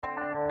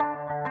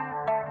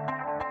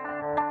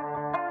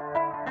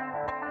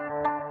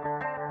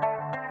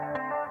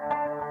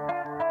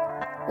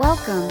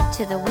Welcome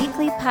to the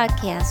weekly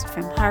podcast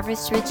from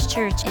Harvest Ridge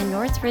Church in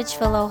North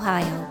Ridgeville,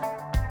 Ohio.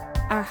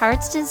 Our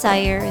heart's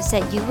desire is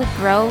that you would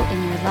grow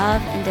in your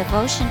love and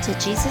devotion to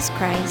Jesus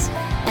Christ,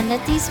 and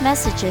that these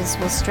messages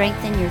will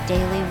strengthen your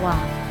daily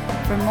walk.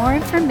 For more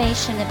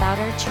information about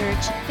our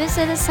church,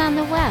 visit us on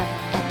the web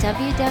at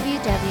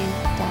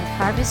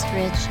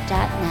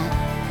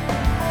www.harvestridge.net.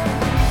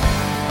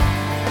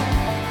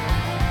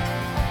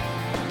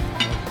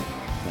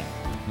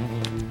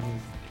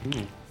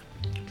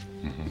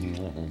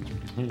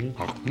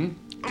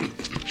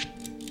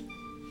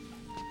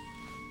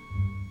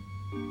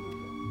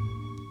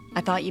 I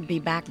thought you'd be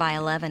back by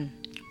 11.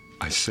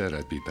 I said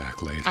I'd be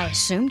back later. I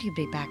assumed you'd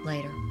be back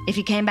later. If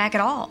you came back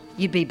at all,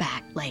 you'd be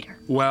back later.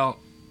 Well,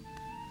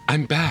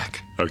 I'm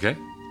back, okay?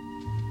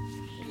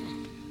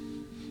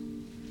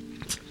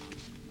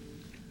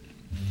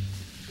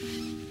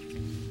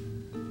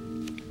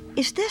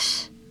 Is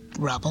this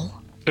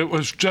rubble? It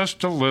was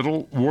just a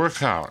little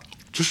workout.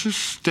 Just to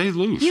stay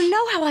loose. You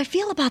know how I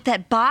feel about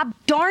that, Bob.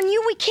 Darn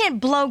you, we can't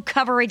blow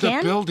cover again.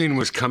 The building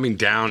was coming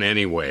down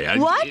anyway.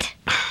 What?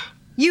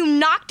 You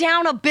knocked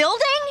down a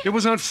building? It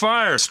was on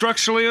fire,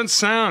 structurally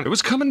unsound. It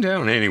was coming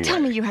down anyway. Tell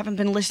me you haven't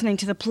been listening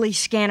to the police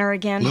scanner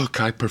again. Look,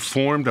 I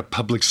performed a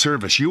public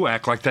service. You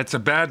act like that's a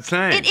bad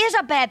thing. It is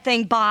a bad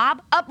thing,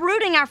 Bob.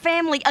 Uprooting our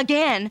family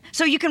again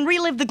so you can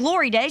relive the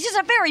glory days is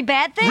a very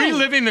bad thing.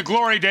 Reliving the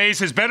glory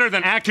days is better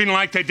than acting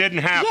like they didn't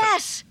happen.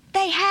 Yes,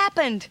 they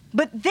happened.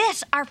 But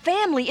this, our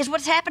family, is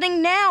what's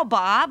happening now,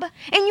 Bob.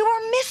 And you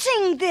are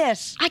missing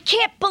this. I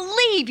can't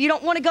believe you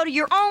don't want to go to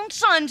your own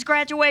son's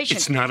graduation.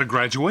 It's not a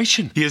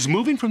graduation. He is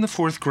moving from the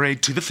 4th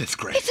grade to the 5th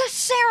grade. It's a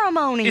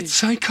ceremony. It's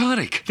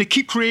psychotic. They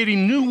keep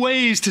creating new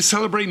ways to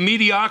celebrate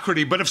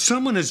mediocrity, but if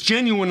someone is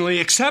genuinely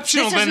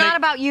exceptional, This is not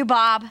about you,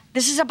 Bob.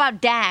 This is about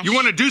Dash. You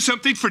want to do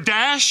something for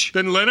Dash?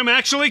 Then let him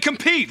actually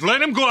compete.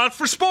 Let him go out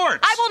for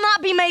sports. I will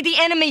not be made the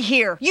enemy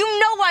here. You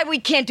know why we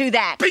can't do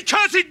that.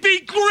 Because it'd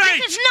be great.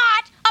 This is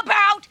not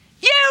about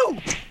you!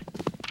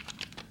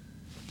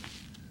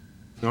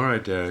 All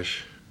right,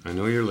 Dash. I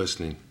know you're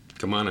listening.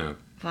 Come on out.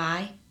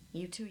 Vi,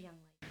 you too, young lady.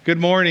 Good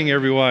morning,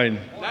 everyone.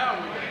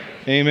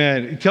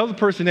 Amen. Tell the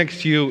person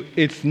next to you,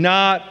 it's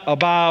not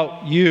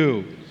about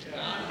you.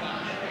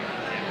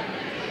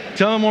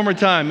 Tell them one more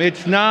time,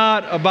 it's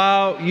not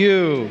about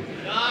you.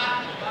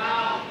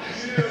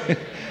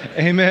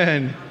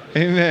 Amen.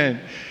 Amen.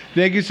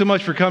 Thank you so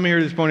much for coming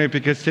here this morning,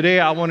 because today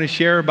I want to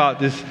share about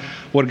this,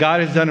 what God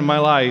has done in my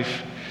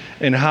life,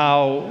 and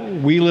how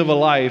we live a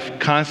life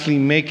constantly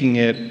making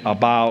it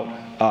about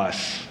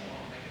us.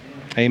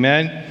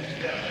 Amen.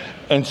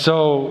 And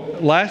so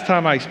last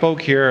time I spoke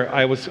here,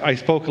 I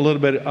spoke a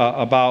little bit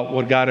about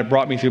what God had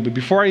brought me through. But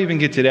before I even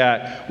get to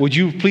that, would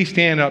you please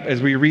stand up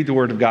as we read the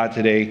Word of God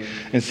today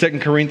in 2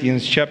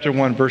 Corinthians chapter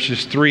 1,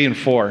 verses 3 and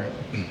 4.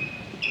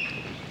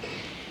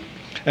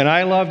 And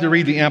I love to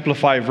read the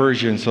Amplified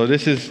version, so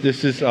this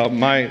is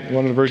one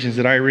of the versions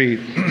that I read.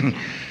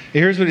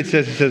 Here's what it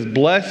says. It says,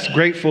 "Blessed,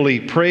 gratefully,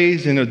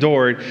 praised, and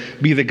adored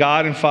be the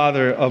God and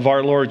Father of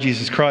our Lord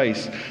Jesus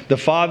Christ, the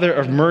Father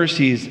of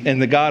mercies and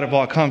the God of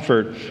all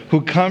comfort, who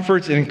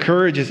comforts and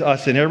encourages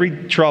us in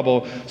every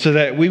trouble, so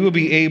that we will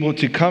be able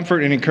to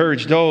comfort and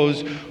encourage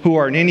those who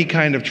are in any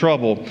kind of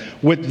trouble,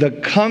 with the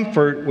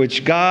comfort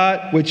which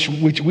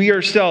we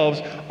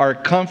ourselves are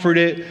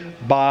comforted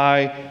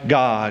by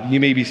God." You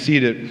may be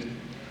seated.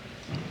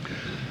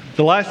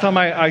 The last time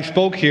I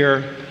spoke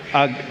here,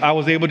 I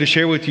was able to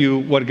share with you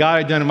what God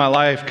had done in my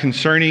life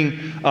concerning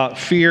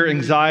fear,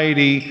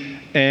 anxiety,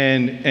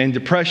 and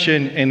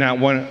depression,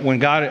 and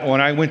when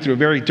I went through a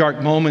very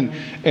dark moment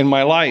in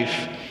my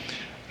life,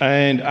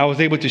 and I was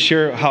able to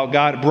share how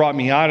God brought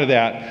me out of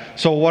that.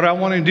 So what I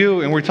want to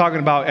do, and we're talking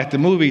about at the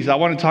movies, I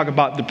want to talk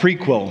about the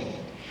prequel,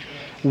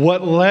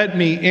 what led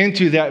me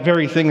into that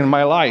very thing in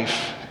my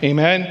life.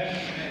 Amen.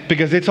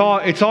 Because it's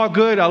all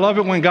good. I love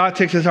it when God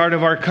takes us out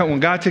of our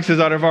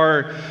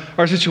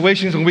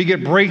situations, when we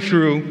get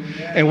breakthrough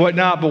and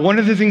whatnot. But one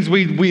of the things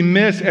we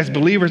miss as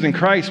believers in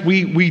Christ,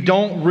 we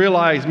don't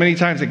realize many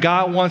times that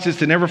God wants us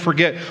to never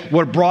forget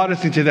what brought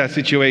us into that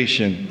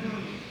situation.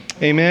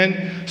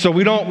 Amen. So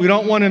we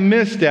don't want to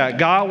miss that.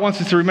 God wants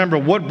us to remember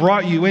what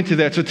brought you into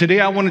that. So today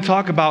I want to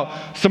talk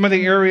about some of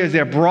the areas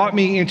that brought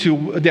me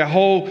into that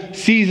whole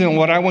season,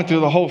 what I went through,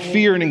 the whole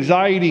fear and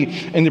anxiety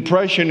and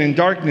depression and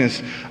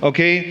darkness.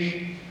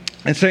 Okay?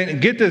 And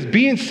saying, get this,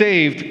 being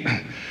saved,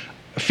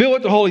 filled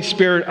with the Holy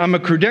Spirit. I'm a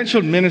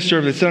credentialed minister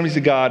of the Assemblies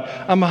of God.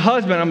 I'm a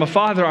husband. I'm a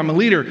father. I'm a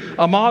leader.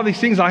 I'm all these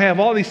things. I have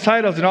all these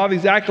titles and all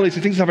these accolades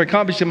and things I've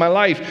accomplished in my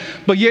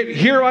life. But yet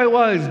here I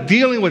was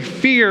dealing with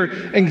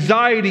fear,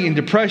 anxiety, and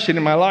depression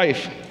in my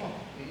life.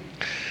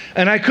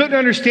 And I couldn't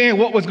understand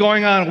what was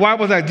going on. Why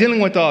was I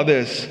dealing with all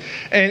this?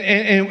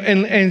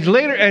 And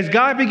later, as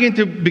God began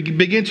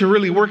to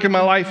really work in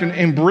my life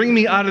and bring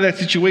me out of that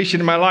situation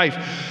in my life,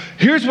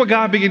 here's what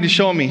God began to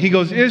show me. He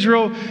goes,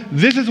 Israel,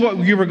 this is what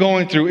you were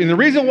going through. And the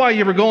reason why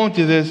you were going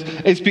through this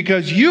is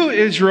because you,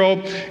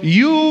 Israel,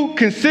 you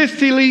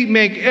consistently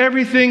make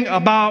everything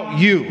about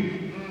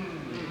you.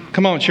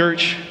 Come on,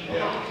 church.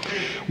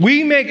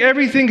 We make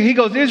everything, he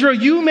goes, Israel,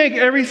 you make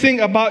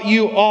everything about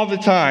you all the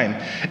time.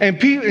 And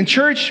people in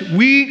church,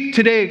 we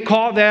today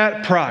call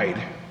that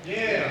pride.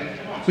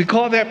 We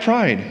call that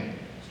pride.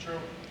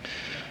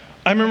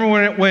 I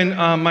remember when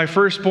my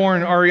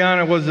firstborn,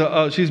 Ariana,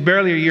 was she's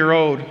barely a year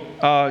old.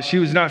 She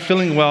was not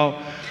feeling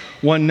well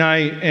one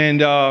night.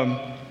 And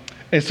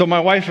so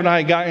my wife and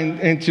I got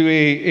into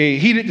a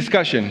heated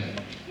discussion.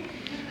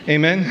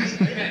 Amen?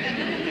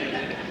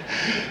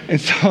 And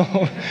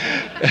so,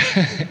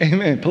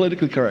 amen,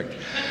 politically correct.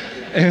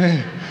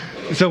 Amen.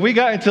 So we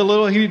got into a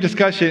little heated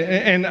discussion,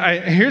 and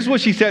here's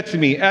what she said to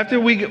me. After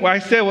I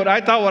said what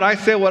I thought, what I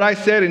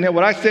said, and that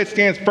what I said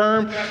stands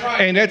firm,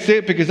 and that's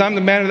it, because I'm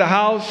the man of the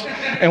house,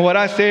 and what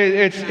I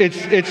said,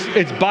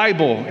 it's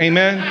Bible.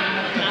 Amen?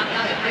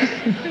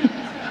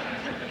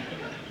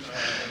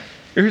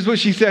 Here's what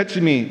she said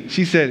to me.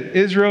 She said,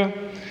 Israel,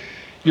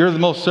 you're the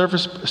most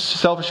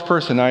selfish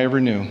person I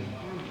ever knew.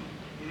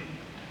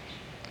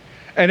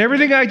 And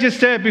everything I just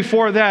said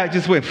before that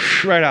just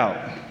went right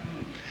out.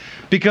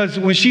 Because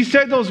when she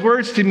said those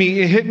words to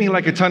me, it hit me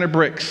like a ton of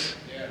bricks.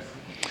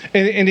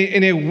 And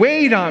it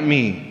weighed on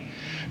me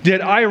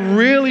that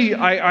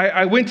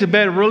I went to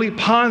bed really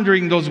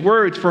pondering those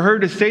words for her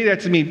to say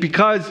that to me,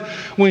 because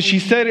when she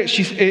said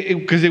it,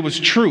 because it was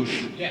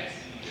truth. Yes.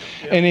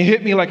 And it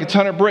hit me like a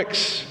ton of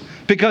bricks.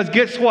 Because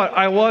guess what?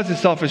 I was a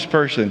selfish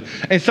person.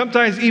 And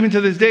sometimes, even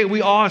to this day,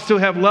 we all still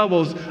have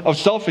levels of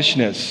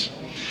selfishness.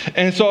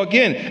 And so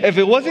again, if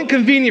it wasn't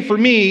convenient for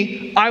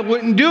me, I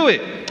wouldn't do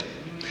it.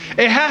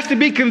 It has to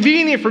be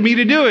convenient for me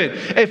to do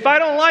it. If I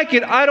don't like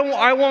it,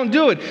 I won't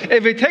do it.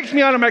 If it takes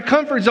me out of my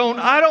comfort zone,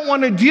 I don't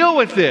want to deal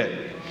with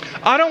it.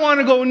 I don't want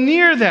to go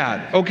near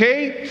that,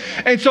 okay?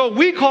 And so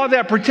we call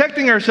that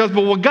protecting ourselves,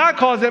 but what God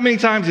calls that many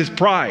times is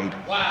pride.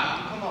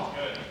 Wow.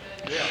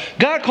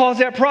 God calls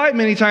that pride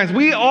many times.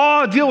 We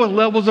all deal with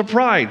levels of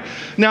pride.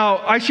 Now,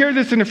 I shared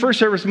this in the first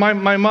service. My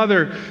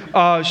mother,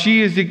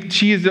 she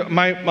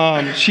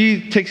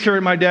takes care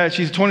of my dad.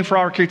 She's a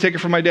 24-hour caretaker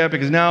for my dad,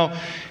 because now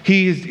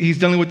he's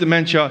dealing with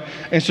dementia,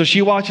 and so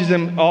she watches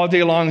him all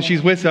day long, and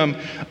she's with him.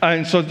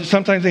 And so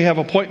sometimes they have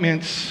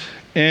appointments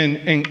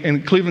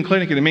in Cleveland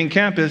Clinic in the main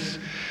campus,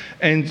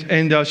 and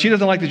she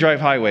doesn't like to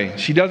drive highway.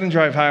 She doesn't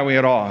drive highway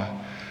at all.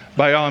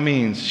 By all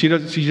means, she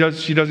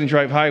doesn't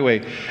drive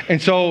highway,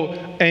 and so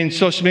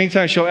many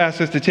times she'll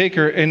ask us to take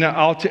her, and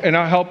I'll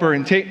help her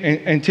and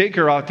take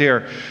her out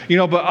there,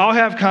 But I'll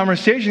have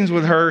conversations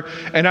with her,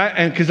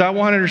 and because I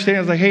want to understand,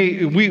 I was like,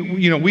 hey,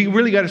 we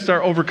really got to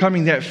start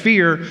overcoming that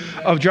fear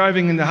of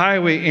driving in the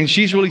highway, and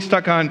she's really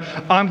stuck on,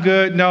 I'm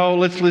good, no,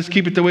 let's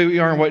keep it the way we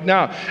are and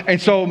whatnot.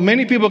 And so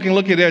many people can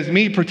look at it as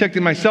me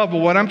protecting myself, but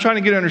what I'm trying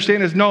to get to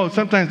understand is, no,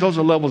 sometimes those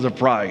are levels of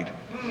pride.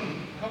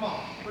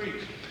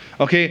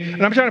 Okay,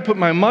 and I'm trying to put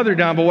my mother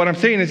down, but what I'm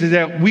saying is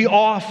that we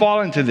all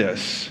fall into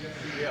this.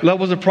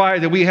 Levels of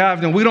pride that we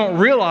have, and we don't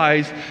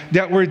realize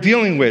that we're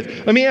dealing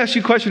with. Let me ask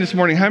you a question this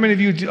morning. How many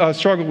of you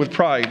struggle with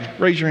pride?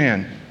 Raise your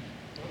hand.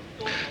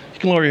 You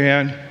can lower your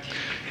hand.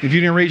 If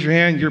you didn't raise your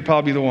hand, you're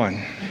probably the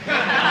one.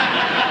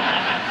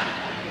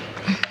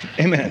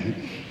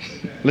 Amen.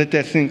 Let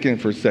that sink in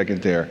for a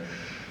second there.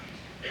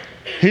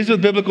 Here's the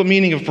biblical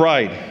meaning of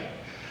pride.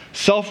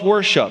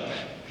 Self-worship.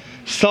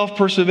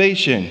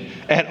 Self-preservation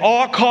at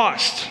all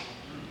costs,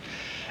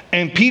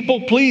 and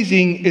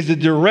people-pleasing is a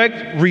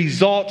direct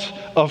result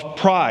of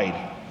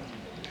pride.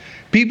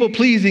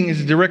 People-pleasing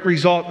is a direct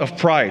result of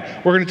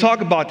pride. We're going to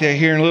talk about that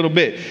here in a little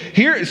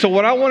bit. So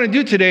what I want to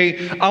do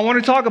today, I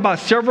want to talk about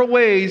several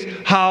ways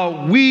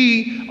how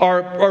we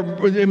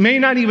may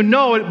not even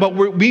know it, but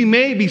we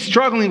may be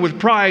struggling with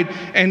pride.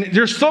 And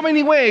there's so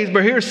many ways,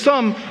 but here's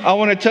some I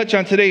want to touch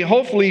on today.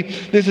 Hopefully,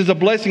 this is a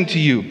blessing to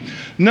you.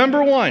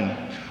 Number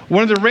one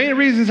of the main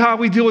reasons how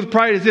we deal with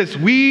pride is this: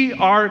 we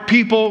are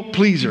people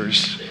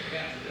pleasers.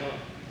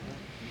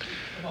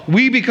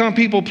 We become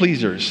people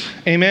pleasers.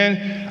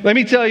 Amen. Let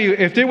me tell you,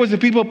 if there was a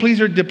people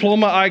pleaser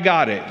diploma, I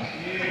got it.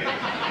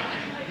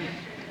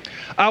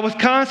 I was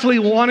constantly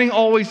wanting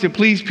always to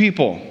please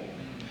people.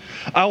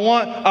 I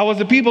was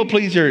a people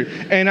pleaser,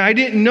 and I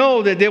didn't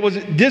know that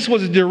this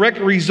was a direct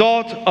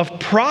result of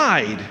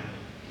pride.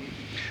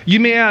 You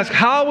may ask,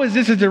 how is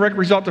this a direct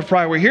result of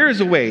pride? Well,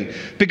 here's a way.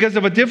 Because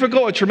of a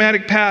difficult or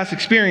traumatic past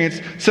experience,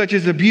 such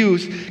as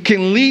abuse,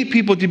 can lead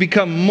people to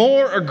become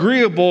more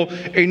agreeable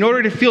in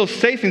order to feel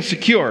safe and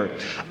secure.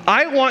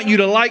 I want you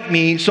to like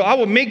me, so I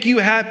will make you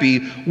happy,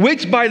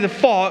 which by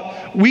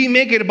default, we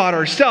make it about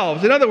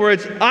ourselves. In other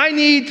words, I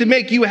need to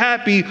make you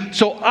happy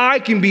so I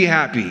can be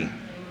happy.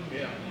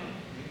 Yeah.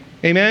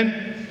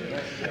 Amen?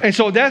 And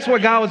so that's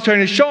what God was trying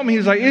to show me. He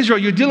was like, Israel,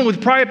 you're dealing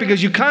with pride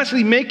because you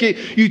constantly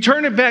you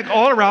turn it back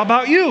all around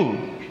about you.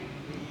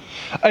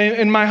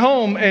 In my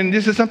home, and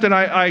this is something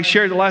I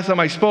shared the last time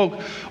I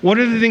spoke, one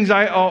of the things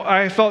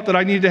I felt that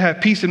I needed to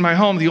have peace in my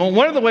home,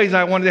 one of the ways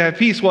I wanted to have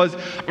peace was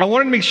I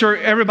wanted to make sure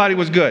everybody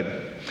was good.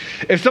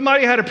 If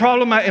somebody had a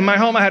problem in my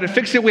home, I had to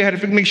fix it. We had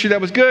to make sure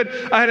that was good.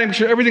 I had to make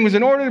sure everything was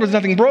in order. There was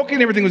nothing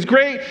broken. Everything was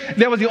great.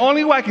 That was the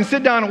only way I can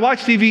sit down and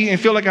watch TV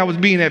and feel like I was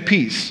being at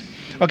peace.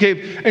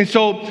 Okay, and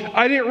so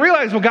I didn't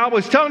realize what God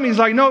was telling me. He's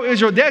like, no,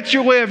 Israel, that's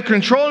your way of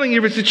controlling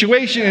every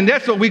situation, and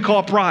that's what we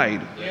call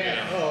pride.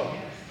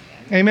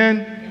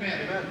 Amen?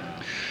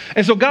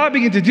 And so God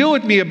began to deal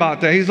with me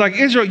about that. He's like,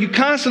 Israel, you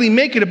constantly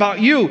make it about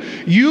you.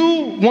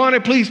 You want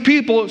to please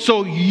people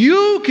so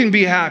you can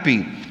be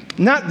happy.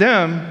 Not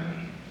them.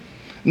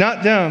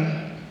 Not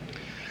them.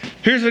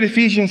 Here's what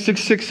Ephesians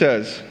 6:6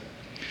 says.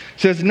 It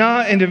says,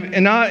 not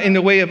in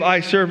the way of eye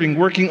serving,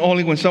 working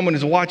only when someone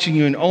is watching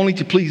you and only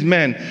to please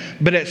men,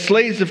 but as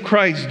slaves of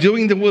Christ,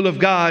 doing the will of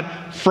God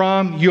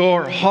from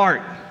your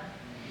heart.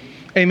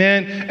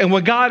 Amen. And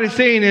what God is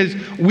saying is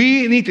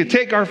we need to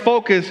take our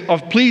focus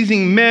of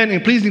pleasing men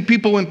and pleasing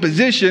people in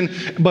position,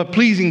 but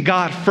pleasing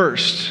God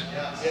first.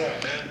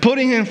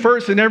 Putting Him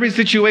first in every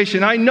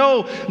situation. I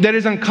know that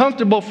is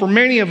uncomfortable for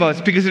many of us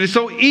because it is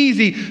so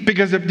easy,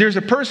 because if there's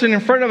a person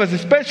in front of us,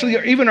 especially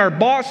even our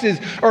bosses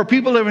or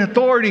people of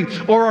authority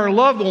or our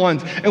loved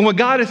ones, and what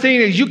God is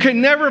saying is you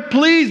can never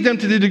please them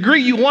to the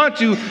degree you want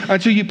to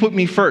until you put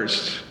me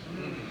first.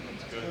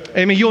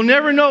 Amen. You'll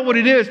never know what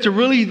it is to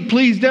really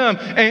please them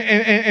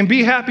and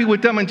be happy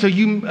with them until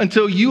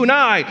you and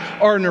I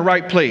are in the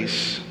right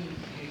place.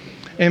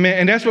 Amen.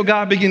 And that's what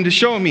God began to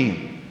show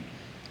me.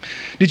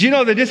 Did you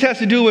know that this has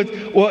to do with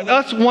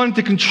us wanting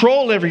to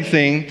control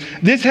everything?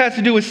 This has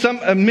to do with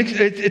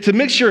it's a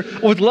mixture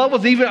with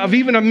levels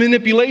even of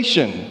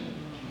manipulation.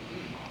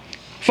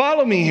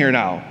 Follow me here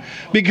now.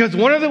 Because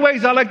one of the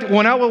ways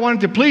when I wanted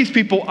to please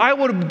people, I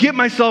would get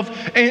myself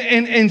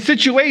in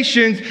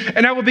situations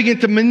and I would begin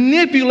to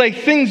manipulate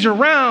things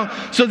around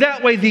so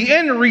that way the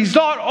end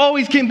result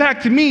always came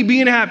back to me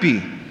being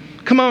happy.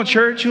 Come on,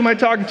 church. Who am I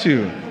talking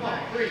to?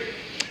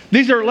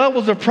 These are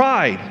levels of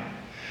pride.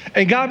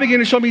 And God began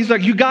to show me, He's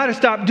like, you got to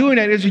stop doing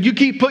that. You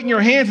keep putting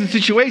your hands in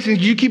situations,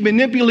 you keep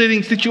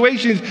manipulating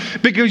situations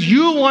because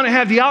you want to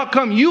have the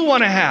outcome you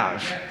want to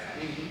have.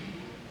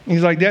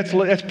 He's like,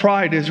 that's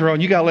pride,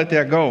 Israel. You got to let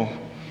that go.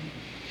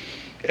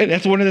 And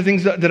that's one of the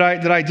things that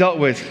I dealt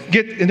with.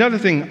 Get another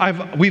thing.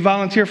 We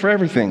volunteer for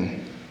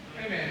everything.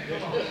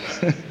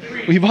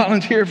 We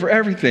volunteer for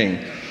everything.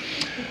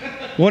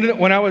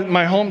 When I was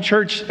my home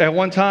church at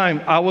one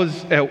time, I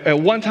was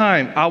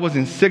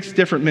in 6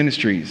 different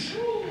ministries.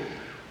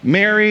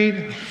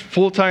 Married,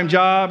 full-time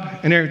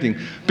job, and everything.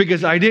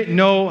 Because I didn't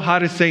know how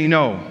to say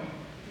no.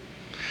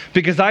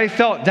 Because I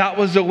felt that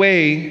was the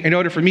way in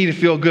order for me to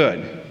feel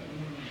good.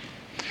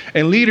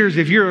 And leaders,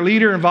 if you're a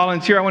leader and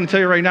volunteer, I want to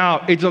tell you right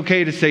now, it's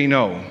okay to say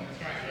no.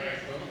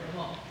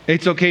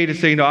 It's okay to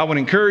say no. I would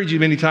encourage you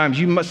many times.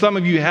 Some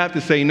of you have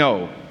to say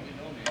no.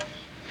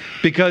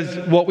 Because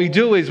what we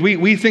do is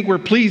we think we're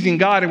pleasing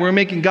God and we're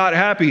making God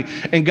happy.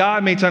 And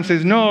God many times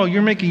says, no,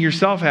 you're making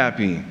yourself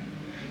happy.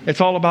 It's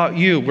all about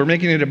you. We're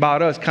making it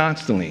about us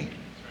constantly.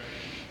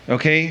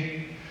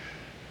 Okay?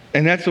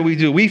 And that's what we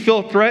do. We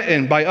feel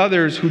threatened by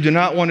others who do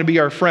not want to be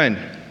our friend.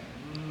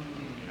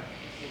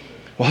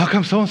 Well, how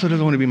come so-and-so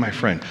doesn't want to be my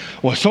friend?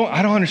 Well,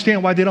 I don't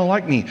understand why they don't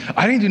like me.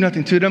 I didn't do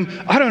nothing to them.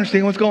 I don't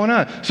understand what's going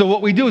on. So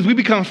what we do is we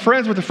become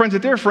friends with the friends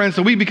that they're friends,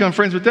 so we become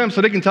friends with them so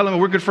they can tell them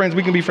we're good friends,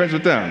 we can be friends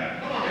with them.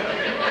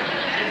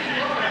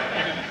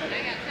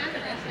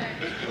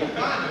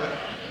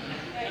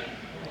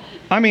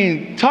 I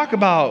mean, talk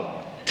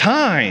about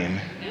time.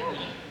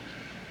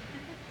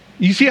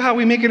 You see how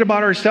we make it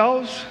about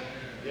ourselves?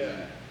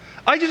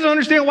 I just don't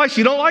understand why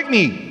she don't like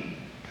me.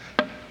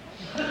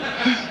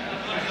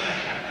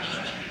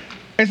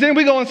 And then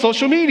we go on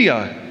social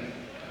media.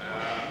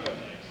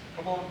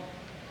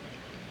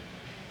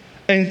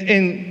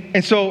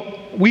 And so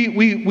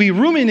we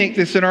ruminate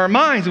this in our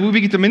minds, and we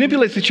begin to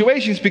manipulate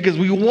situations because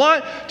we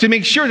want to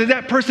make sure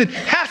that person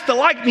has to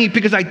like me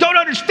because I don't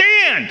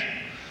understand.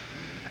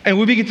 And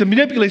we begin to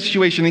manipulate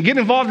situations and get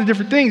involved in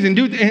different things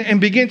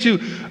and begin to,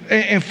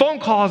 and phone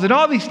calls and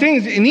all these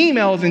things and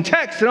emails and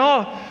texts and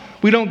all.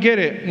 We don't get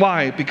it.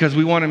 Why? Because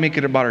we want to make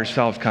it about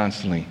ourselves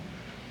constantly.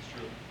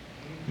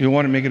 We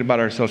want to make it about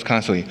ourselves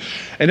constantly.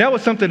 And that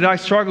was something that I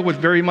struggled with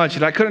very much.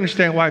 And I couldn't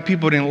understand why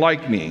people didn't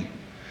like me.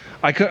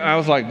 I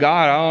was like,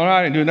 God, I don't know,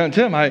 I didn't do nothing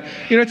to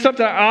him. It's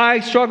something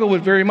I struggled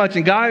with very much.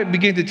 And God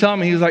began to tell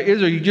me, He was like,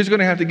 Israel, you're just going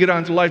to have to get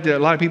on to life that a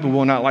lot of people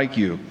will not like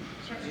you.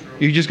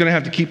 You're just going to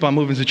have to keep on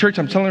moving. So church,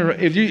 I'm telling you,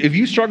 if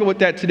you struggle with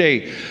that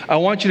today, I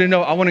want you to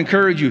know, I want to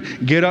encourage you,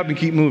 get up and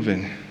keep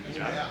moving.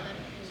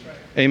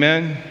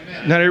 Amen?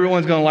 Not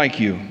everyone's going to like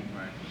you.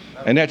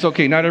 And that's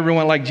okay. Not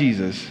everyone like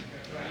Jesus.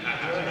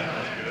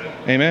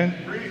 Amen?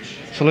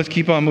 So let's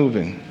keep on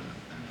moving.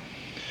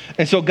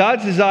 And so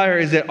God's desire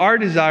is that our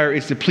desire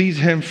is to please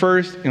Him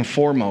first and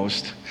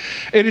foremost.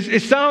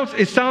 It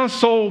sounds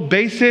so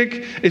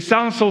basic. It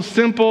sounds so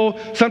simple.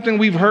 Something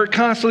we've heard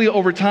constantly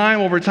over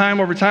time.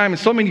 And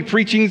so many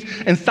preachings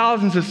and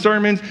thousands of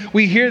sermons.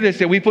 We hear this,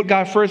 that we put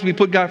God first, we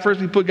put God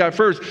first, we put God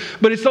first.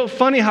 But it's so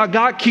funny how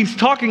God keeps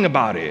talking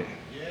about it.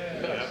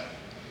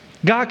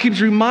 God keeps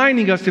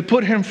reminding us to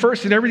put Him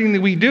first in everything that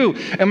we do.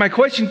 And my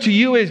question to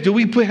you is, do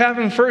we have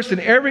Him first in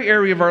every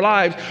area of our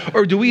lives,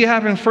 or do we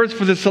have Him first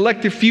for the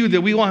selective few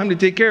that we want Him to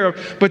take care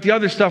of, but the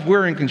other stuff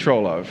we're in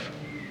control of?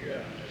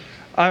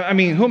 I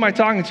mean, who am I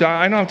talking to?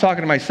 I know I'm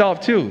talking to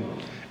myself too.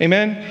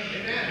 Amen?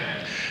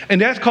 And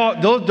that's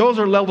called, those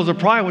are levels of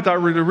pride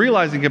without really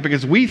realizing it,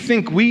 because we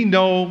think we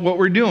know what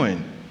we're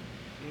doing.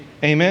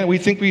 Amen? We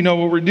think we know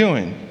what we're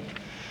doing.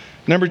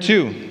 Number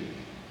 2,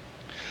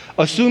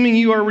 assuming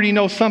you already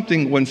know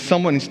something when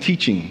someone is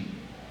teaching.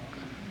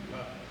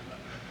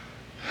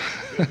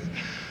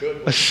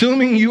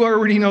 Assuming you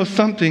already know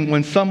something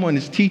when someone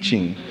is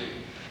teaching.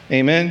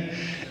 Amen?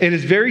 It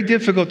is very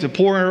difficult to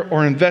pour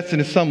or invest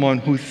into someone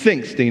who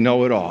thinks they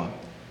know it all.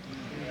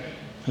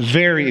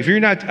 Very. If you're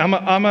not, I'm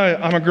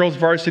a girls'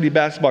 varsity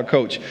basketball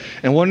coach,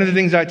 and one of the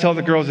things I tell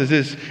the girls is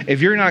this: if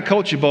you're not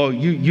coachable,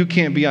 you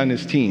can't be on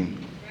this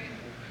team.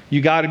 You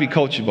got to be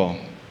coachable,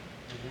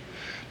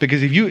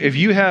 because if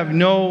you have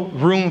no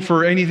room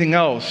for anything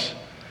else,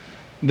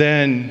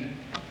 then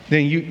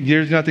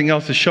there's nothing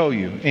else to show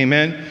you.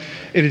 Amen.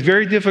 It is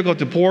very difficult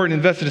to pour and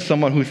invest into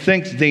someone who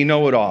thinks they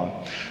know it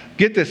all.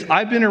 Get this: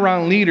 I've been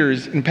around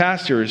leaders and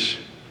pastors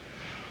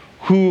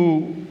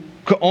who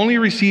could only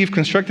receive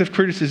constructive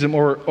criticism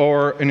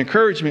or an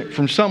encouragement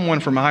from someone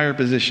from a higher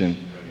position.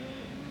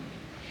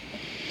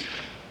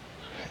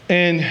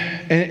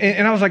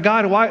 And I was like,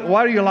 God,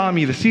 why do you allow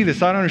me to see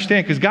this? I don't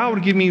understand. Because God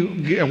would give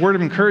me a word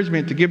of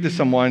encouragement to give to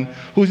someone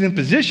who's in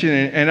position,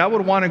 and I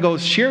would want to go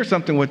share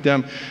something with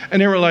them.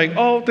 And they were like,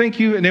 oh, thank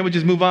you. And they would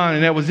just move on,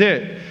 and that was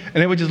it. And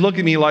they would just look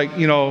at me like,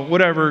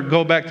 whatever,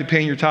 go back to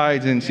paying your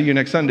tithes and see you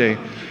next Sunday,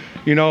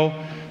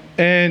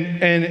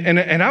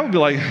 And I would be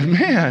like,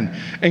 man.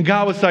 And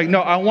God was like,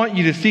 no, I want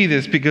you to see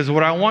this, because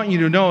what I want you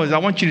to know is I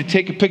want you to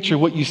take a picture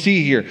of what you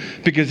see here,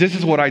 because this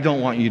is what I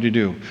don't want you to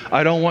do.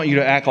 I don't want you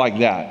to act like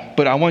that.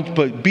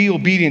 But be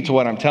obedient to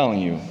what I'm telling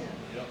you.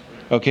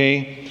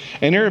 Okay?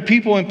 And there are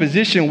people in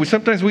position,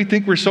 sometimes we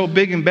think we're so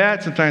big and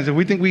bad sometimes, and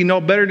we think we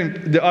know better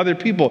than the other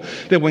people,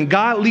 that when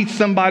God leads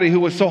somebody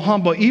who is so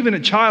humble, even a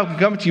child can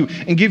come to you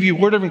and give you a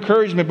word of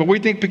encouragement, but we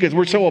think because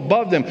we're so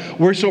above them,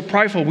 we're so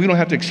prideful, we don't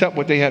have to accept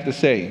what they have to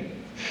say.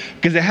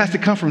 Because it has to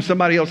come from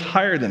somebody else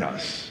higher than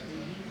us.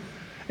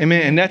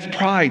 Amen. And that's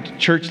pride,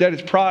 church. That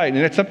is pride.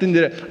 And that's something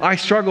that I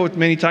struggle with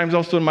many times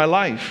also in my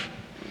life.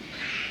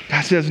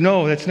 God says,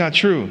 no, that's not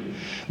true.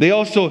 They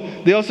also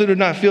do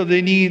not feel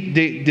they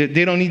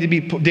don't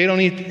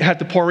have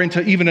to pour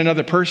into even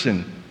another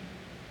person.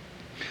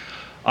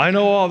 I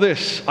know all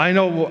this. I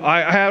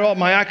had all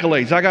my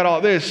accolades. I got all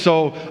this,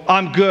 so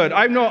I'm good.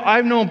 I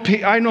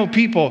know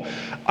people.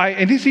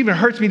 And this even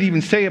hurts me to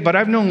even say it, but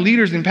I've known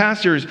leaders and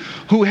pastors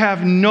who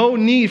have no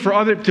need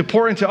to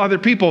pour into other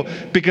people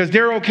because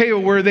they're okay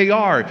with where they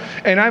are.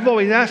 And I've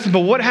always asked them,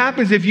 but what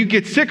happens if you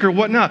get sick or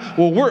whatnot?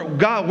 Well, we're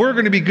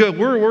going to be good.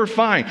 We're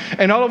fine.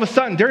 And all of a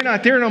sudden, they're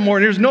not there no more.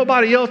 And there's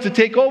nobody else to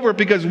take over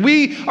because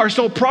we are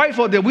so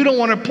prideful that we don't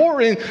want to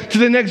pour into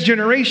the next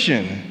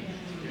generation.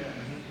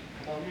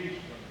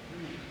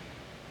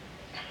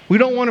 We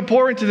don't want to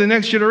pour into the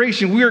next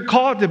generation. We are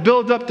called to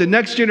build up the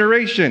next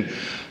generation.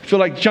 I feel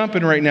like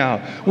jumping right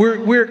now.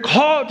 We're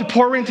called to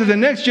pour into the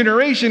next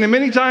generation, and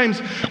many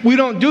times we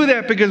don't do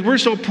that because we're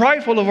so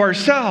prideful of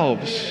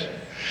ourselves.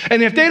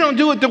 And if they don't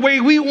do it the way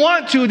we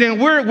want to, then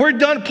we're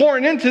done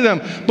pouring into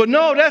them. But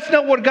no, that's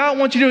not what God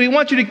wants you to do. He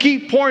wants you to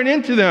keep pouring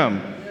into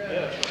them.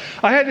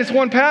 I had this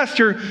one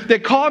pastor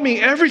that called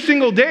me every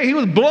single day. He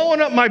was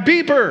blowing up my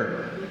beeper.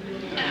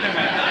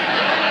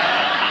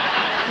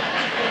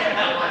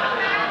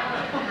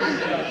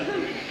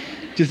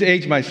 Just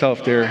aged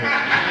myself there.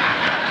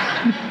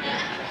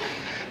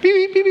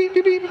 Beep, beep, beep,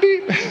 beep, beep,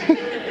 beep.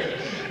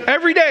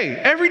 Every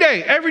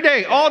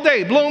day, all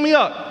day, blowing me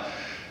up.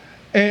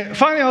 And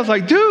finally I was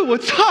like, dude,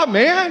 what's up,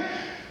 man?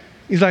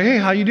 He's like, hey,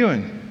 how you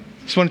doing?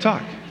 Just want to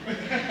talk.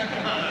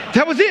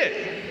 That was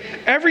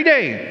it. Every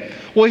day.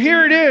 Well,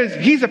 here it is.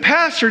 He's a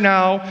pastor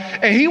now,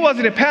 and he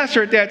wasn't a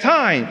pastor at that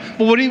time.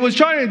 But what he was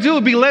trying to do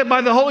was be led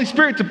by the Holy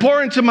Spirit to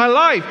pour into my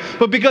life.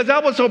 But because I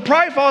was so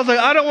prideful, I was like,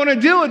 I don't want to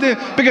deal with it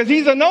because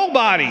he's a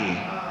nobody.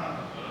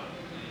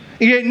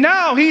 And yet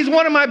now he's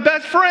one of my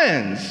best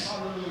friends.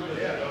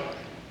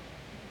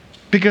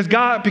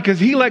 Because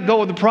he let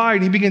go of the pride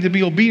and he began to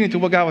be obedient to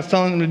what God was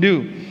telling him to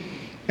do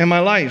in my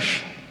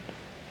life.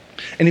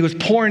 And he was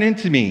pouring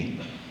into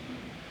me.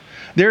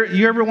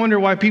 You ever wonder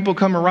why people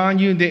come around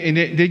you and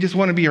they just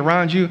want to be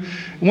around you?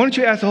 Why don't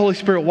you ask the Holy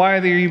Spirit why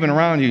they're even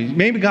around you?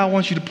 Maybe God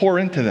wants you to pour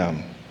into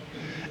them.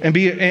 And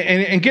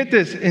get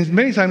this, and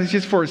many times it's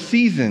just for a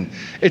season.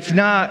 It's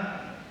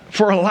not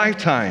for a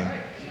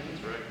lifetime.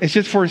 It's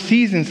just for a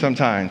season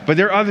sometimes. But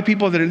there are other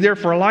people that are there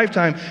for a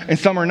lifetime and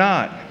some are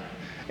not.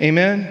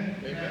 Amen?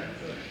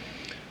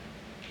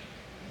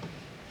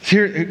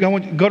 Here,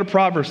 go to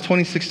Proverbs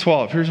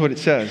 26:12. Here's what it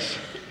says.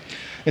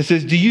 It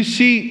says, do you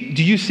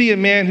see a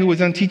man who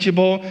is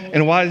unteachable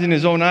and wise in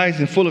his own eyes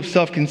and full of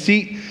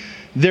self-conceit?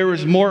 There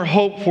is more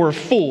hope for a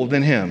fool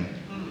than him.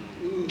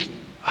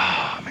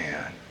 Oh,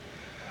 man.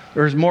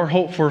 There is more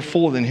hope for a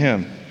fool than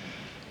him.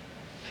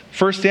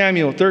 1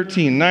 Samuel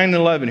 13, 9 and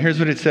 11. Here's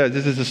what it says.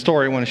 This is a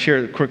story. I want to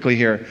share it quickly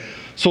here.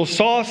 So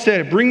Saul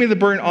said, bring me the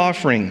burnt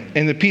offering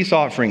and the peace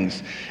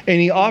offerings.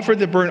 And he offered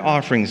the burnt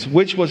offerings,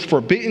 which was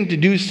forbidden to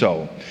do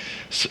so.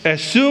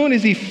 As soon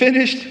as he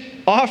finished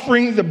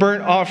offering the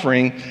burnt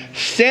offering,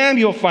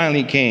 Samuel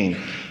finally came.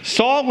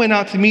 Saul went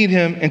out to meet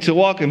him and to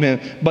welcome him,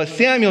 but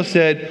Samuel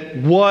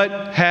said, "What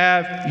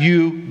have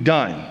you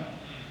done?"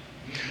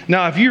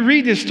 Now, if you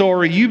read this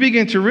story, you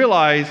begin to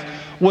realize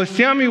what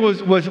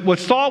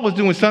Saul was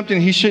doing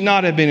something he should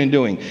not have been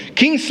doing.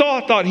 King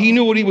Saul thought he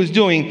knew what he was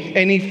doing,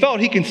 and he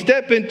felt he can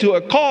step into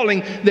a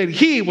calling that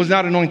he was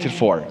not anointed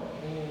for.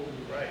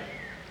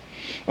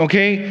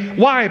 Okay?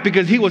 Why?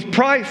 Because he was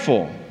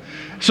prideful.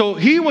 So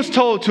he was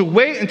told to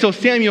wait until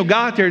Samuel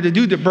got there to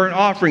do the burnt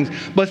offerings.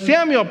 But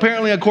Samuel,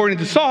 apparently, according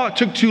to Saul, it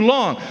took too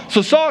long.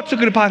 So Saul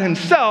took it upon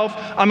himself.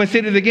 I'm going to say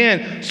it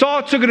again.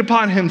 Saul took it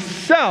upon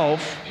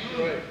himself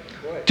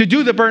to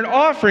do the burnt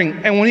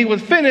offering. And when he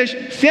was finished,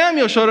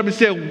 Samuel showed up and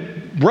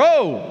said,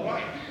 "Bro,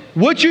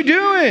 what you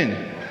doing?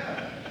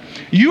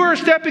 You are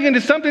stepping into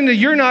something that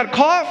you're not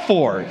called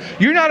for.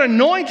 You're not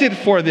anointed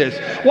for this."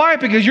 Why?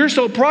 Because you're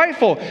so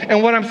prideful.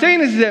 And what I'm saying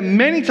is that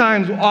many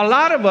times, a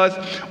lot of us,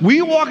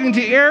 we walk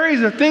into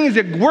areas of things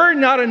that we're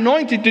not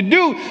anointed to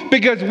do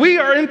because we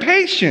are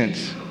impatient.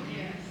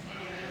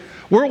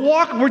 We're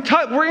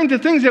into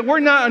things that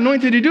we're not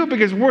anointed to do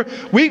because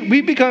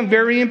we become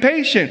very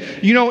impatient.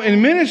 You know,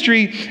 in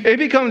ministry, it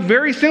becomes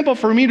very simple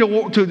for me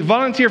to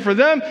volunteer for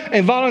them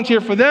and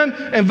volunteer for them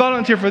and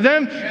volunteer for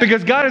them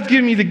because God has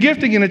given me the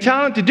gifting and the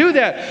talent to do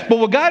that. But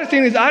what God is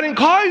saying is, I didn't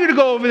call you to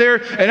go over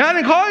there, and I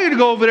didn't call you to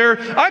go over there.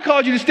 I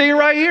called you to stay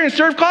right here and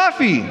serve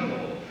coffee.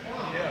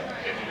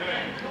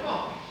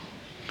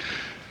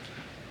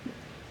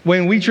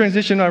 When we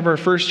transitioned out of our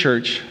first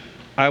church,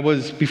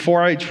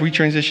 before we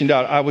transitioned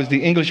out, I was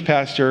the English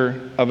pastor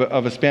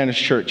of a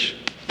Spanish church.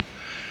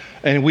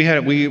 And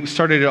we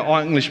started an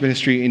all-English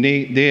ministry, and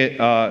they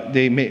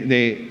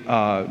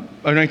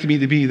anointed me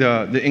to be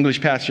the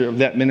English pastor of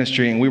that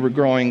ministry, and we were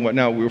growing.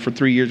 For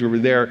 3 years we were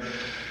there.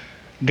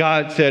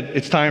 God said,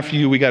 "It's time for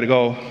you, we got to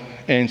go."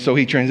 And so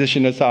he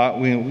transitioned us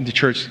out. The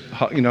church,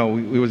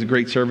 it was a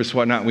great service,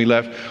 whatnot, and we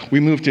left. We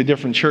moved to a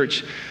different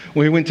church.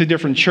 When we went to a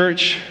different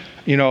church,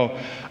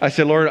 I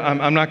said, "Lord,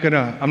 I'm not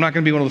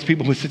gonna be one of those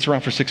people who sits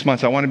around for 6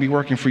 months. I want to be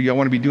working for you. I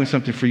want to be doing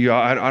something for you.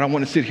 I don't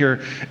want to sit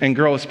here and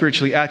grow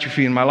spiritually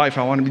atrophy in my life.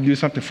 I want to be doing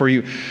something for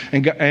you."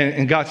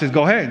 And God says,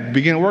 "Go ahead,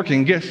 begin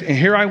working." And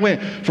here I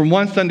went from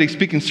one Sunday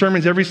speaking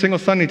sermons every single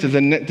Sunday to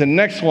the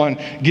next one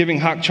giving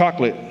hot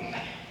chocolate.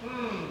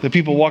 The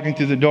people walking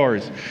through the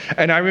doors.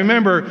 And I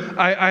remember,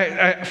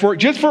 for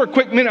a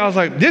quick minute, I was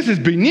like, "This is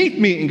beneath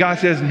me." And God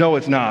says, "No,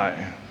 it's not."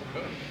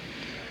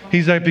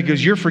 He's like,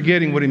 "Because you're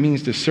forgetting what it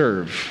means to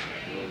serve.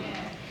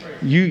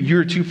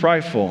 You're too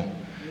prideful.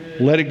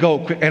 Let it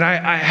go." And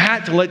I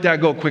had to let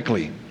that go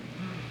quickly.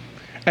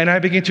 And I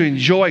began to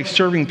enjoy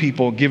serving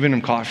people, giving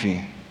them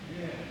coffee.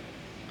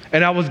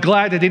 And I was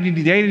glad that they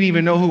didn't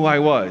even know who I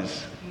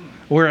was,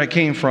 where I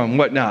came from,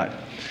 whatnot.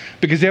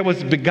 Because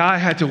God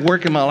had to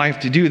work in my life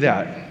to do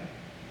that.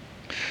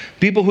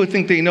 People who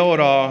think they know it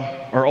all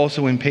are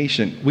also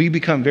impatient. We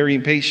become very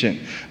impatient.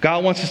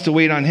 God wants us to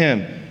wait on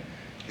Him.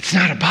 It's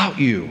not about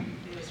you.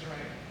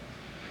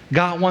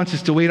 God wants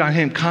us to wait on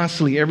Him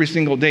constantly every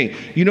single day.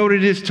 You know what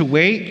it is to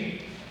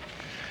wait?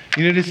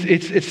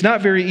 It's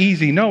not very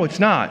easy. No, it's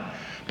not.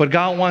 But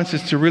God wants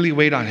us to really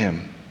wait on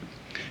Him.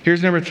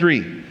 Here's number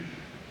 3.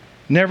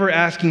 Never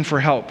asking for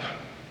help.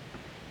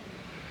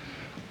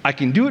 I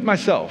can do it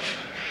myself.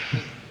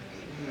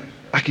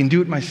 I can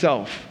do it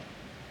myself.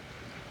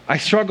 I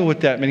struggle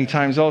with that many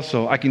times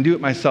also. I can do it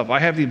myself. I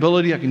have the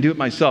ability. I can do it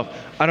myself.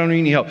 I don't need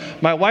any help.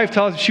 My wife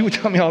she would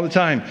tell me all the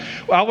time,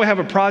 I would have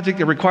a project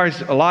that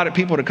requires a lot of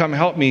people to come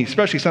help me,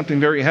 especially something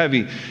very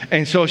heavy.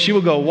 And so she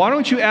would go, "Why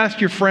don't you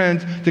ask your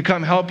friends to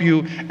come help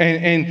you?"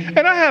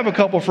 And I have a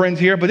couple friends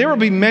here, but there will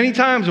be many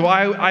times where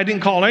I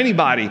didn't call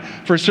anybody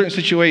for certain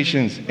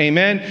situations.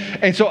 Amen?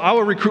 And so I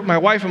would recruit my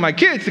wife and my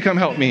kids to come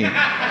help me.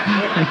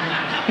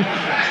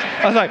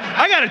 I was like,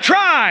 I got a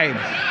tribe.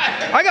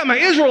 I got my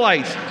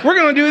Israelites. We're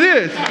going to do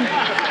this.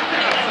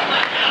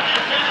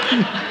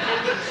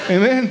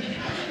 Amen.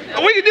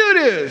 We can do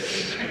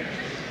this.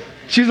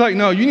 She's like,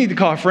 "No, you need to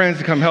call friends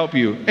to come help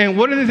you." And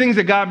one of the things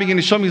that God began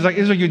to show me is like,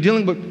 Israel, you're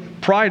dealing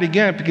with pride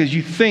again because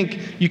you think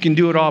you can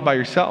do it all by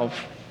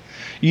yourself.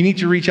 You need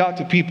to reach out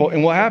to people.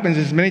 And what happens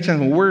is many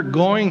times when we're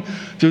going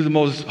through the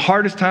most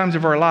hardest times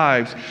of our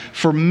lives,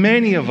 for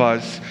many of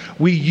us,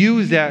 we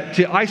use that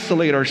to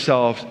isolate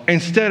ourselves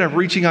instead of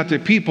reaching out to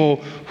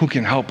people who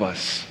can help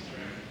us.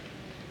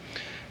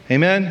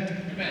 Amen?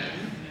 Amen.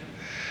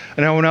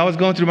 And when I was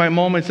going through my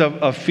moments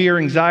of fear,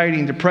 anxiety,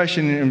 and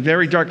depression in a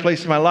very dark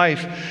place in my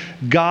life,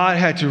 God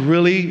had to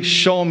really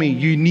show me,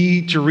 you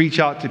need to reach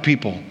out to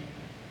people.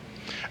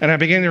 And I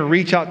began to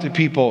reach out to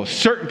people,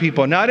 certain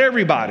people, not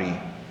everybody.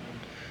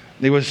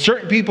 There was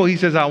certain people, He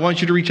says, "I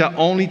want you to reach out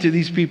only to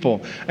these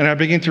people." And I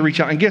began to reach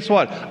out. And guess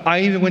what?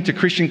 I even went to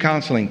Christian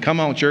counseling. Come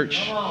on,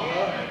 church.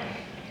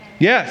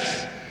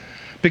 Yes.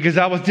 Because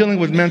I was dealing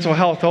with mental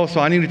health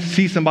also. I needed to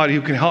see somebody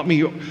who can help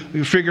me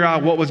figure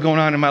out what was going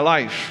on in my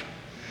life.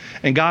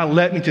 And God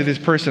led me to this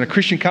person, a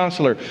Christian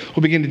counselor, who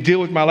began to deal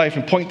with my life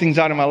and point things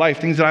out in my life,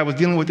 things that I was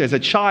dealing with as a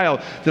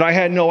child that I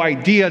had no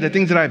idea, the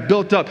things that I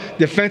built up,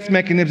 defense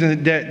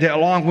mechanisms that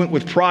along went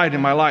with pride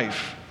in my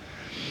life.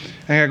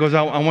 And God goes,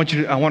 I want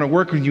to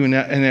work with you in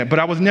that.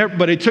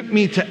 But it took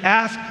me to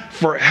ask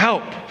for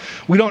help.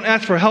 We don't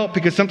ask for help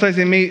because sometimes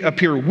they may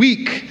appear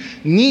weak,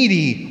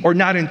 needy, or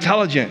not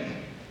intelligent.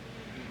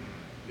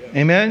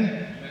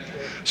 Amen?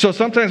 So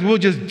sometimes we'll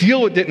just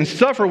deal with it and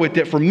suffer with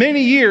it for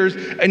many years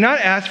and not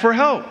ask for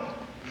help.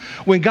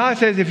 When God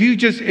says, if you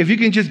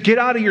can just get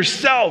out of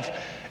yourself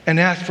and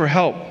ask for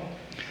help.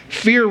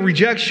 Fear of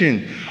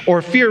rejection,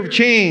 or fear of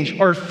change,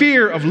 or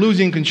fear of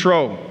losing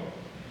control.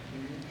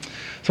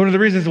 It's one of the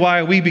reasons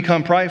why we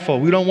become prideful.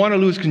 We don't want to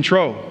lose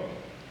control.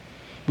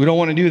 We don't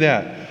want to do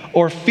that.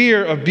 Or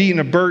fear of being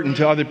a burden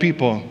to other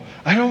people.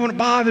 I don't want to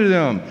bother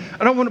them.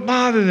 I don't want to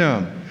bother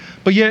them.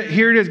 But yet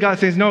here it is. God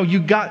says, no,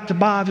 you got to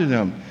bother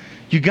them.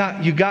 You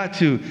got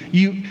to.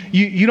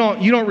 You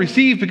don't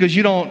receive because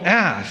you don't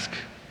ask.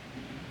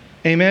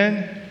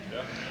 Amen?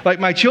 Yeah. Like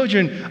my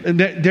children,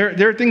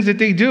 there are things that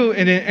they do,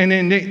 and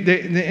then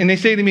they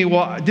say to me,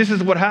 well, this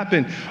is what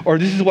happened, or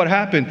this is what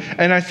happened.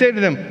 And I say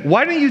to them,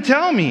 why didn't you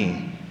tell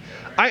me?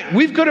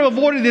 We could have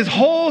avoided this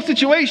whole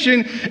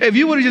situation if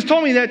you would have just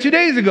told me that 2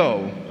 days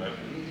ago.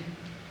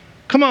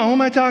 Come on, who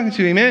am I talking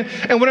to? Amen?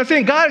 And when I'm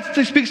saying God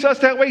speaks to us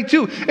that way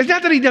too, it's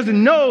not that he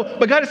doesn't know,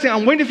 but God is saying,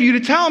 I'm waiting for you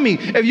to tell me.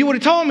 If you would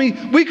have told me,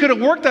 we could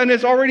have worked on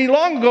this already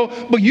long ago,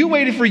 but you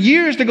waited for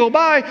years to go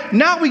by.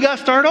 Now we got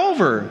to start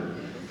over.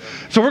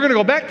 So we're going to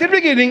go back to the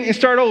beginning and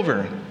start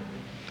over.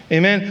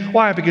 Amen?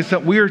 Why? Because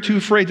we are too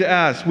afraid to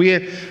ask.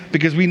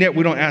 Because we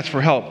don't ask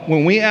for help.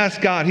 When we ask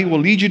God, he will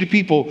lead you to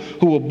people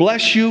who will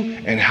bless you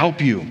and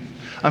help you.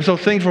 I'm so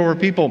thankful for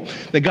people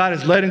that God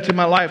has led into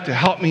my life to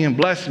help me and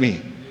bless me.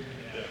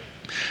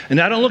 And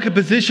I don't look at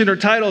position or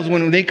titles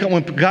when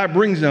God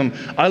brings them.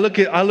 I look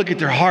at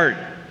their heart.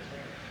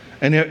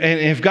 And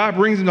if God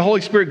brings them, the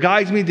Holy Spirit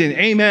guides me, then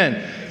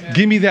amen.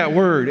 Give me that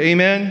word.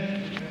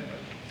 Amen.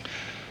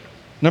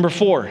 Number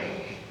 4.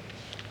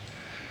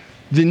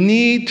 The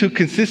need to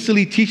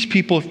consistently teach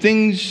people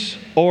things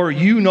or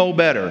you know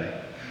better.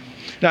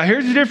 Now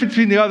here's the difference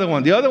between the other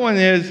one. The other one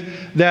is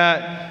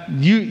that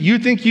you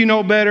think you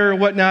know better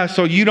and whatnot,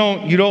 so you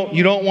don't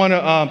want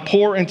to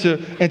pour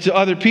into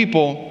other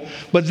people.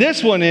 But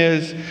this one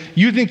is,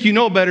 you think you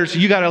know better, so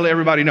you got to let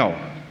everybody know.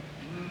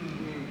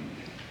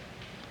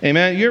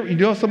 Amen? You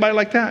know somebody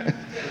like that?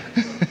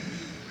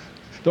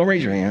 Don't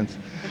raise your hands.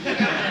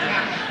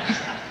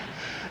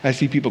 I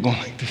see people going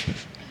like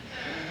this.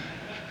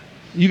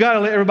 You got to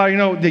let everybody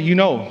know that you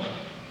know.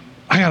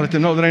 I got to let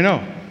them know that I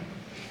know.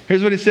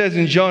 Here's what it says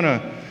in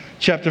Jonah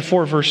chapter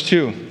 4, verse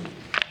 2. It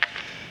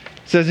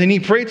says, and he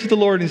prayed to the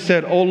Lord and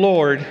said, O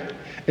Lord,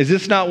 is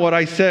this not what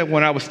I said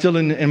when I was still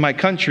in my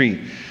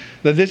country?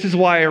 That this is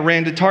why I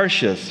ran to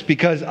Tarshish,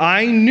 because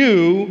I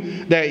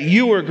knew that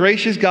you were a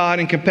gracious God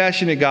and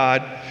compassionate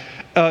God,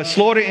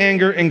 slow to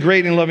anger and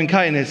great in loving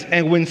kindness.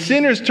 And when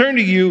sinners turn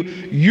to you,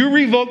 you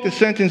revoke the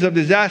sentence of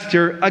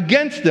disaster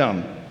against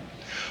them.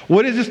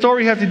 What does the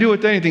story have to do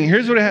with anything?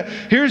 Here's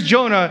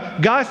Jonah.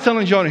 God's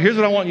telling Jonah, here's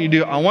what I want you to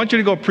do. I want you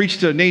to go preach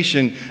to a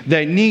nation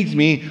that needs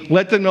me.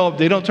 Let them know if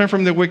they don't turn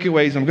from their wicked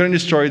ways, I'm going to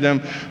destroy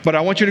them. But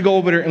I want you to go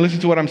over there and listen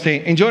to what I'm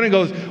saying. And Jonah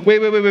goes,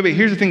 wait.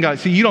 Here's the thing, God.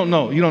 See, you don't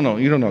know, God.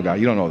 You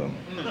don't know them.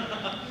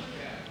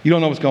 You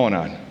don't know what's going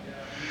on.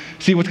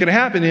 See, what's going to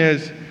happen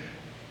is,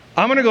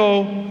 I'm going to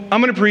go, I'm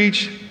going to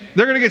preach.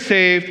 They're going to get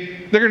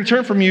saved. They're going to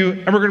turn from you,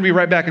 and we're going to be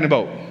right back in the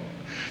boat.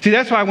 See,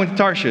 that's why I went to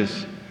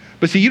Tarshish.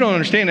 But see, you don't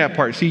understand that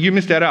part. See, you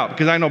missed that out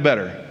because I know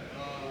better.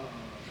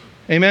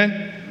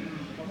 Amen?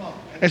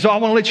 And so I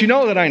want to let you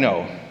know that I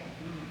know.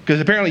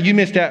 Because apparently you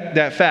missed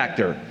that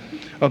factor.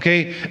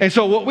 Okay? And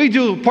so what we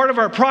do, part of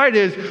our pride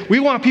is we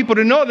want people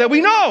to know that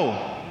we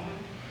know.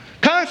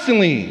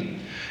 Constantly.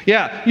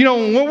 Yeah,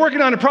 when we're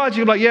working on a project,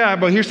 you're like, yeah,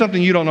 but here's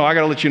something you don't know. I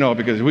got to let you know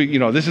because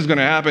this is going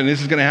to happen,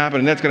 this is going to happen,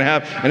 and that's going to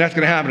happen, and that's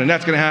going to happen, and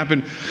that's going to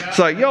happen. It's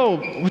like, yo,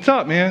 what's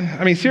up, man?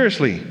 I mean,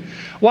 seriously.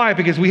 Why?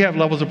 Because we have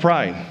levels of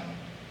pride.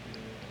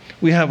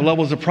 We have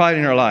levels of pride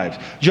in our lives.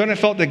 Jonah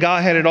felt that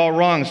God had it all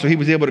wrong, so he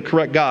was able to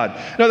correct God.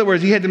 In other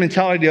words, he had the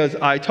mentality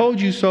of, I told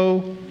you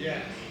so.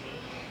 Yes.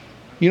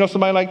 You know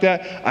somebody like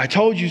that? I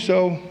told you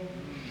so.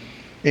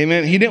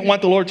 Amen. He didn't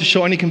want the Lord to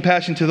show any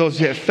compassion to those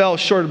that fell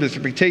short of his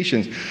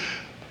expectations.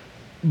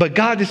 But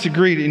God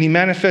disagreed, and he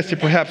manifested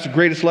perhaps the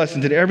greatest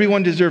lesson that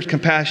everyone deserves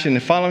compassion,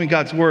 and following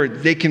God's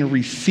word, they can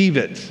receive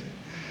it.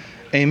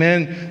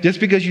 Amen. Just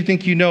because you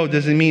think you know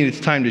doesn't mean it's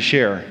time to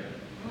share.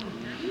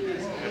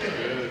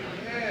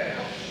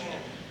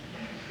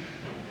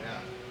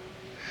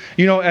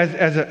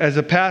 As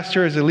a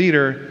pastor, as a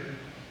leader,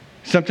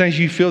 sometimes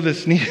you feel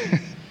this need.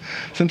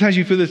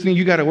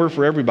 You got to work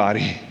for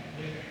everybody.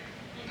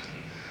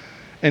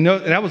 And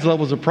that was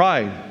levels of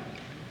pride.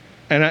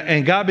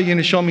 And God began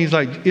to show me, he's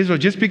like, Israel,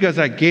 just because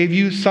I gave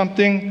you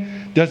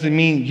something doesn't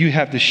mean you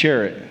have to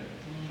share it.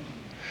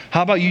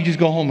 How about you just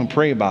go home and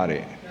pray about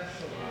it?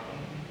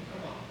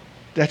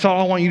 That's all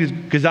I want you to do,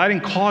 because I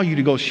didn't call you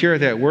to go share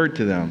that word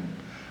to them.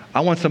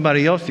 I want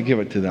somebody else to give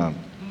it to them.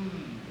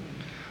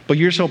 But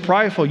you're so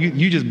prideful,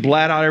 you just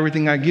blat out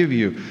everything I give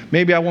you.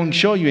 Maybe I won't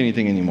show you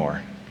anything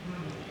anymore.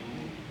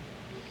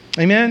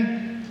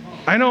 Amen?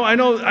 I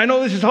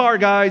know this is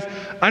hard, guys.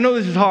 I know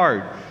this is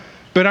hard.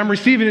 But I'm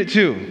receiving it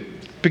too.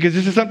 Because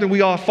this is something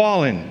we all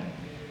fall in.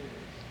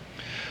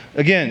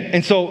 Again,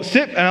 and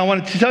I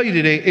wanted to tell you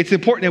today, it's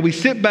important that we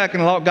sit back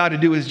and allow God to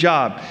do his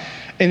job.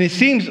 And it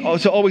seems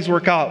to always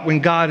work out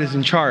when God is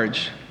in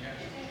charge.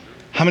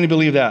 How many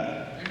believe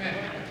that? Amen.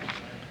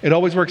 It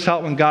always works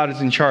out when God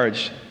is in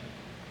charge.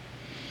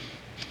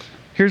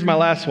 Here's my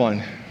last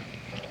one.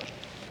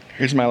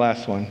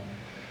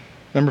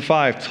 Number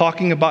 5,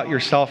 talking about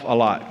yourself a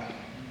lot.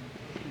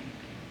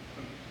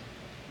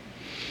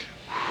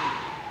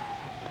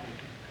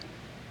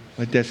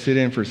 Let that sit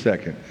in for a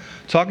second.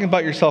 Talking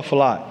about yourself a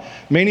lot.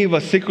 Many of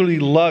us secretly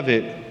love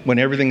it when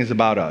everything is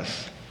about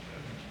us.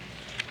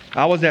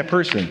 I was that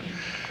person.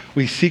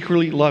 We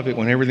secretly love it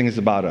when everything is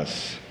about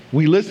us.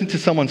 We listen to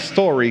someone's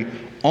story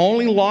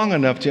only long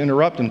enough to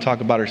interrupt and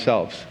talk about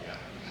ourselves.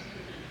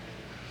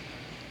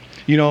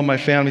 You know, my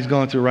family's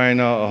going through right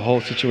now a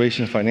whole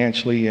situation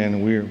financially,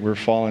 and we're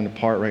falling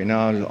apart right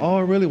now.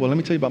 Oh, really? Well, let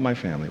me tell you about my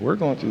family. We're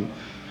going through...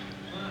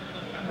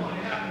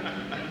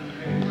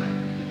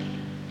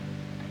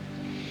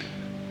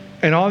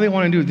 And all they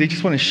want to do, they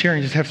just want to share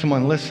and just have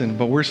someone listen.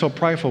 But we're so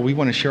prideful, we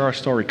want to share our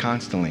story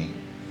constantly.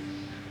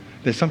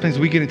 That sometimes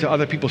we get into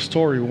other people's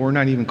story we're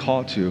not even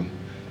called to.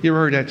 You ever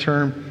heard that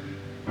term?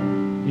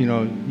 You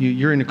know,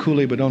 you're in the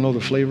Kool-Aid but don't know the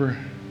flavor?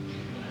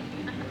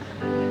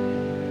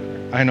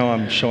 I know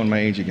I'm showing my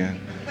age again.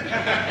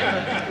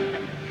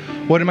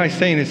 What am I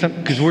saying? Is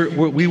because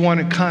we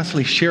want to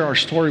constantly share our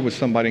story with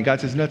somebody. And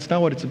God says, no, that's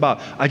not what it's about.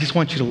 I just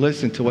want you to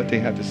listen to what they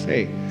have to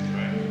say.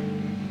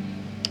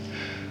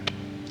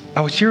 I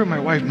was here with my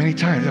wife many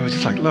times. I was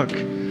just like, look,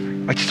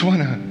 here's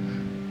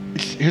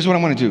what I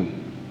want to do.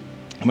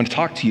 I'm going to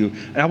talk to you.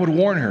 And I would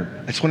warn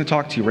her, I just want to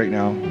talk to you right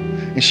now.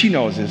 And she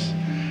knows this.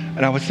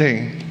 And I would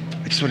say,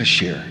 I just want to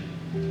share.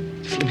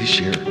 Just let me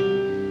share.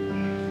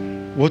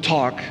 We'll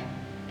talk,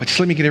 but just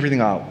let me get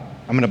everything out.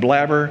 I'm going to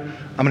blabber.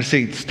 I'm going to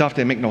say stuff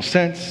that make no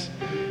sense.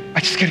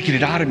 I just got to get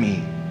it out of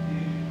me.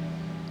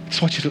 I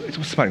just want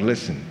somebody to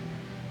listen.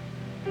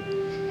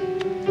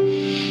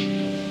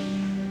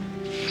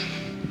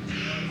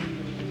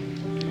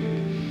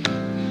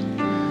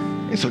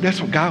 And so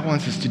that's what God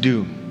wants us to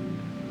do.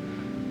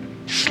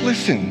 Just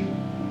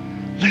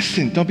listen.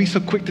 Listen. Don't be so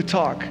quick to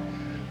talk.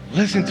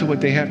 Listen to what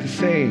they have to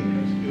say.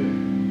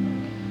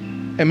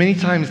 And many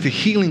times the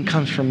healing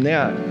comes from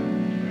that.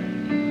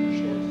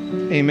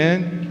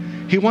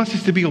 Amen. He wants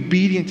us to be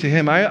obedient to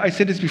him. I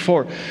said this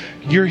before.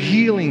 Your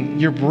healing,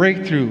 your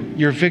breakthrough,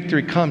 your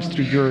victory comes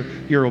through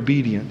your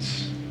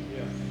obedience.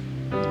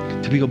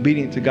 To be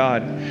obedient to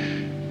God.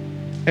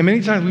 And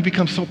many times we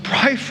become so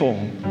prideful.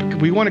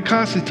 We want to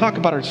constantly talk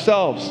about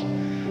ourselves.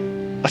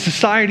 A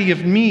society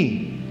of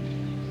me,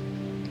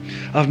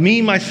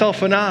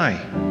 myself, and I.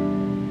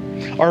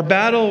 Our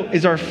battle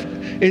is our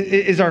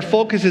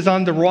focus is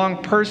on the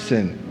wrong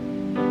person.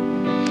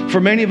 For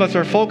many of us,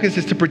 our focus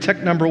is to protect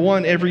number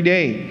one every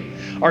day.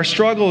 Our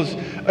struggles,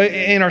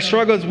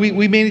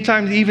 we many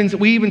times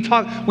we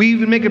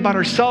even make it about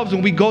ourselves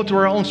when we go through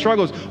our own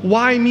struggles.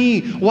 Why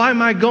me? Why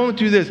am I going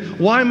through this?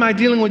 Why am I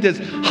dealing with this?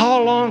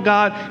 How long,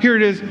 God? Here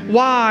it is.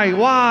 Why,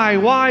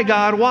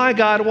 God? Why,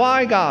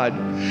 God?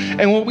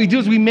 And what we do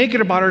is we make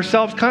it about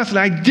ourselves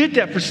constantly. I did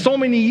that for so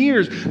many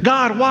years.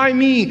 God, why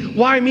me?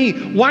 Why me?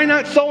 Why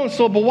not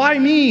so-and-so, but why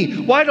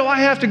me? Why do I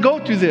have to go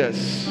through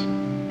this?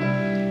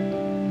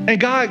 And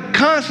God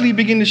constantly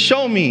began to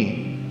show me.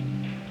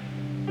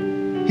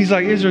 He's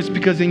like, Israel, it's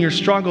because in your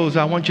struggles,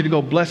 I want you to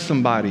go bless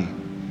somebody.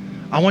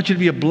 I want you to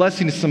be a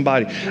blessing to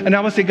somebody. And I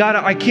would say, God,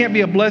 I can't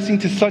be a blessing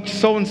to such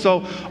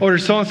so-and-so or to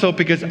so-and-so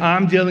because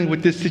I'm dealing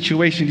with this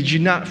situation. Did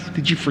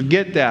you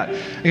forget that?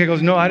 And he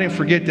goes, no, I didn't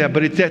forget that,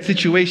 but it's that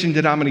situation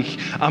that I'm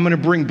going to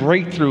bring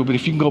breakthrough, but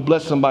if you can go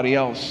bless somebody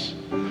else.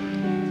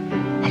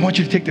 I want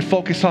you to take the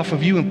focus off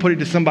of you and put it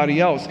to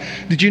somebody else.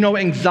 Did you know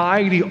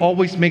anxiety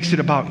always makes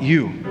it about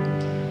you?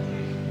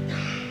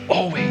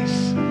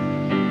 Always.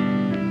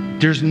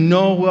 There's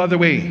no other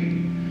way.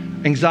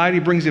 Anxiety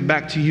brings it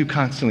back to you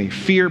constantly.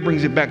 Fear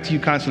brings it back to you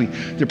constantly.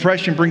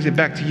 Depression brings it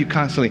back to you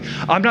constantly.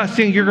 I'm not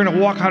saying you're going to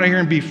walk out of here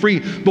and be free,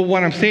 but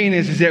what I'm saying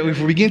is that if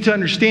we begin to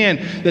understand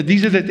that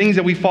these are the things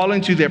that we fall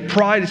into, that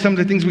pride is some of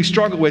the things we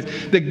struggle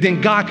with,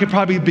 then God could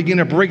probably begin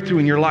a breakthrough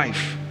in your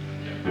life.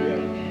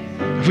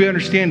 If we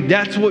understand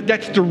that's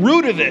the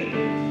root of it.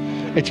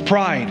 It's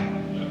pride.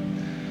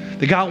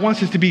 That God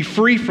wants us to be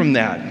free from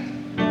that.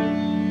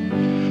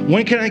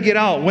 When can I get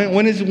out? When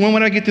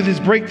would I get to this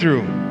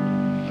breakthrough?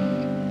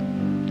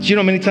 But you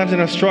know, many times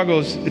in our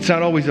struggles, it's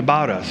not always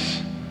about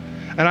us.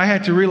 And I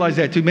had to realize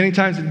that too. Many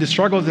times the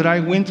struggles that I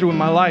went through in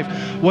my life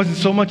wasn't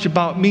so much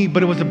about me,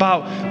 but it was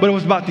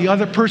about the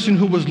other person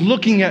who was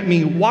looking at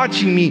me,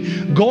 watching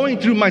me, going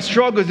through my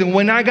struggles. And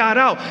when I got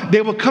out,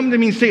 they would come to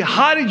me and say,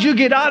 how did you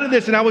get out of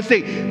this? And I would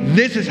say,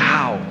 this is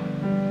how.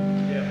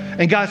 Yeah.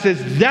 And God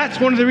says,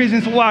 that's one of the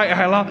reasons why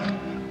I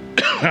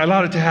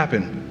allowed it to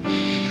happen.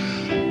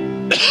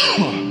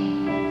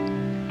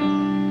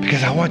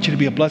 Because I want you to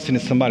be a blessing to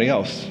somebody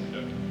else.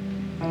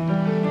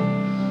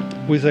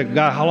 We say,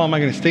 God, how long am I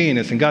going to stay in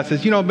this? And God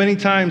says, many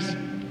times,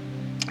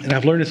 and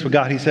I've learned this with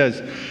God, he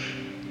says,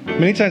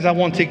 many times I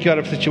won't take you out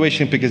of a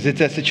situation because it's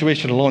that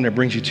situation alone that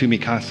brings you to me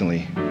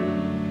constantly.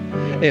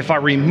 If I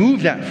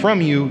remove that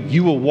from you,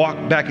 you will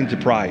walk back into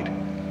pride.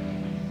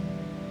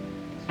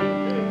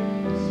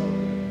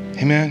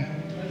 Amen.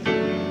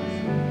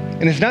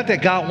 And it's not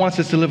that God wants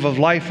us to live a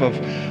life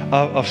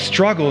of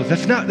struggles.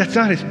 That's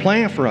not his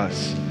plan for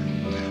us.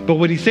 But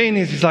what he's saying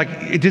is, he's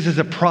like, this is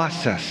a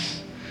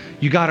process.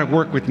 You got to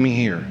work with me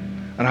here,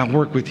 and I'll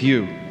work with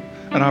you,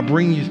 and I'll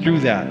bring you through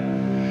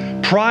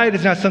that. Pride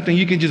is not something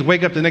you can just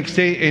wake up the next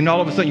day and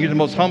all of a sudden you're the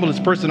most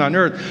humblest person on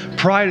earth.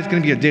 Pride is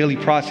going to be a daily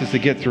process to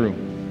get through.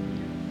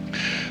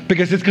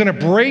 Because it's going to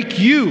break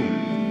you.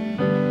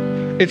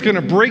 It's going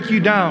to break you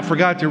down for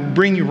God to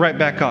bring you right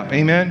back up.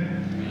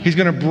 Amen? He's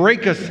going to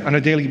break us on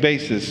a daily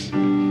basis.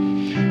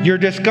 Your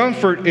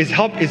discomfort is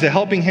a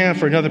helping hand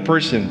for another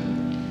person.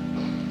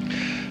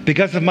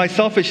 Because of my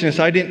selfishness,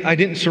 I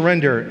didn't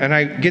surrender. And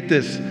I get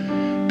this.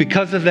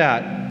 Because of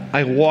that,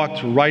 I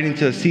walked right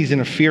into a season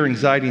of fear,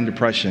 anxiety, and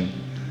depression.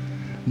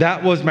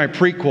 That was my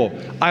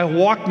prequel. I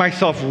walked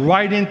myself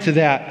right into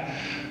that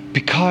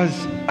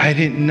because I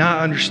did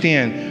not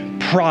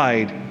understand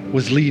pride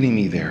was leading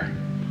me there.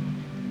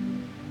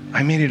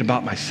 I made it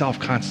about myself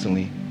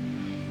constantly.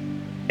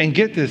 And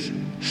get this,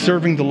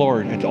 serving the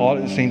Lord all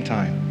at the same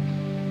time.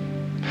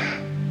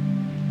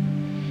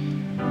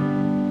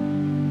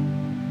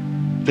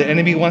 The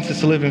enemy wants us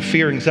to live in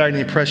fear, anxiety,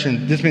 and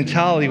depression. This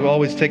mentality will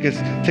always take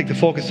the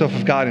focus off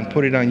of God and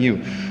put it on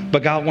you.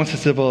 But God wants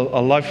us to live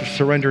a life of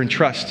surrender and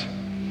trust.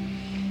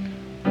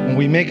 When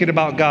we make it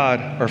about God,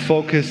 our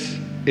focus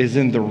is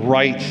in the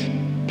right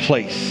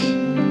place.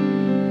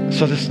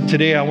 So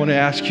today I want to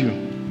ask you,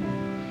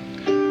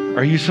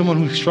 are you someone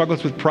who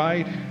struggles with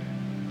pride?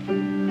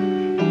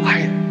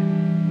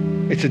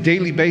 It's a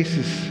daily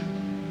basis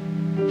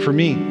for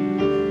me.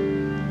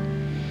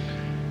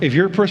 If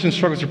you're a person who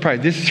struggles with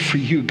pride, this is for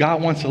you.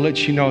 God wants to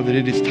let you know that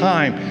it is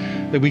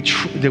time that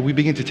we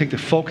begin to take the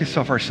focus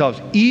off ourselves.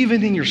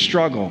 Even in your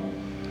struggle,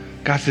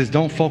 God says,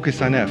 don't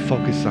focus on that.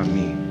 Focus on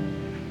me.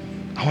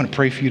 I want to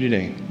pray for you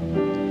today.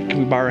 Can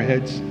we bow our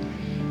heads?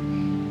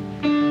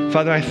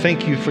 Father, I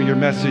thank you for your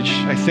message.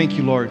 I thank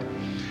you, Lord.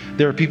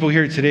 There are people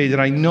here today that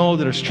I know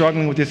that are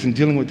struggling with this and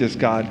dealing with this,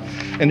 God,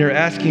 and they're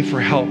asking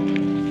for help.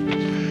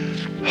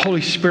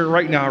 Holy Spirit,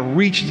 right now,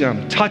 reach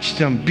them, touch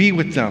them, be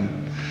with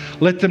them.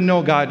 Let them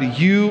know, God, that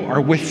you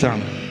are with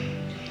them.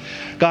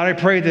 God, I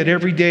pray that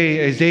every day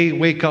as they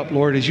wake up,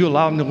 Lord, as you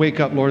allow them to wake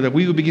up, Lord, that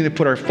we will begin to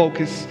put our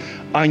focus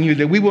on you,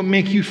 that we will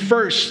make you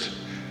first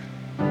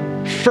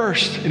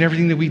in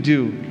everything that we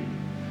do.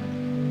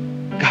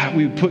 God,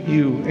 we put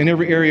you in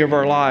every area of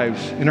our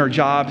lives, in our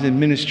jobs and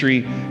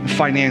ministry, and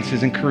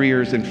finances and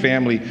careers and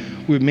family.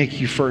 We would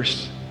make you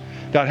first.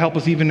 God, help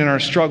us even in our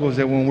struggles,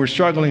 that when we're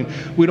struggling,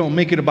 we don't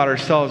make it about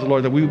ourselves,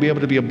 Lord, that we will be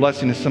able to be a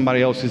blessing to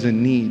somebody else who's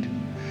in need.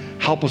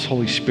 Help us,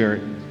 Holy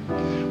Spirit.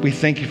 We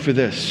thank you for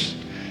this.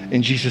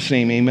 In Jesus'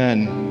 name,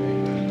 amen.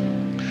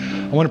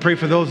 I want to pray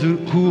for those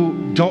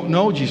who don't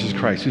know Jesus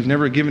Christ, who've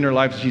never given their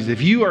life to Jesus.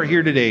 If you are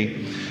here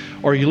today,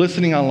 or you're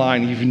listening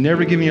online, and you've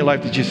never given your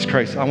life to Jesus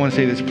Christ, I want to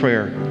say this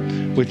prayer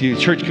with you.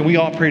 Church, can we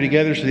all pray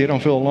together so they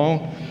don't feel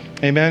alone?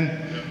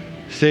 Amen.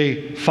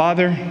 Say,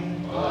 Father,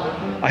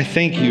 I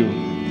thank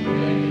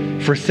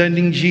you for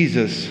sending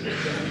Jesus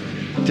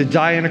to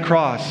die on a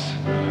cross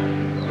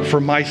for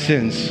my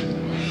sins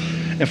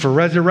and for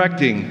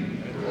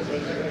resurrecting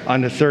on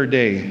the third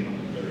day.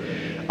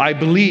 I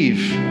believe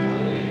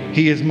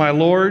he is my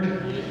Lord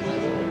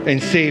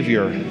and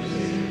Savior.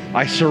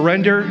 I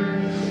surrender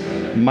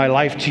my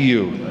life to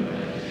you.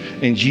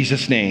 In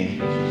Jesus'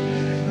 name,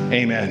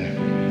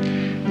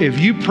 amen. If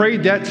you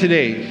prayed that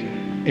today,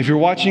 if you're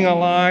watching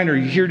online or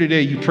you're here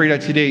today, you prayed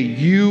that today,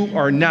 you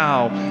are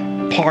now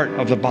part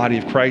of the body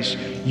of Christ.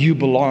 You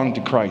belong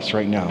to Christ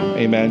right now.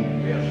 Amen.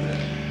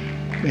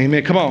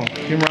 Amen. Come on. Give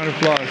him a round of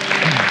applause.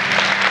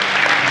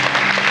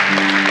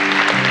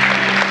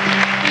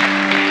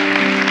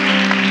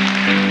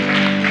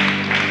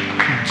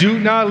 Do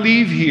not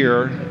leave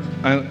here.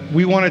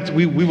 We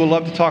would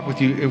love to talk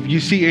with you. If you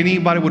see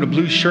anybody with a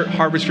blue shirt,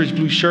 Harvest Ridge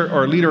blue shirt,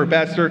 or a leader or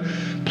pastor,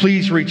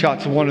 please reach out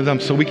to one of them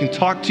so we can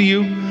talk to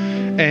you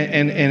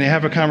and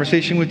have a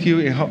conversation with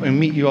you and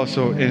meet you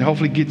also, and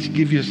hopefully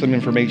give you some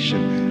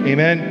information.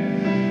 Amen.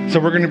 So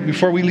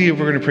before we leave,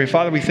 we're going to pray.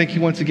 Father, we thank you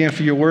once again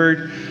for your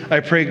word. I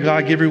pray,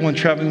 God, give everyone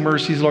traveling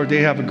mercies. Lord,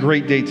 they have a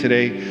great day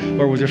today,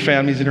 Lord, with their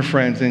families and their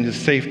friends, and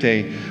just a safe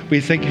day.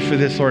 We thank you for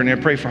this, Lord, and I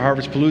pray for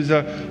Harvest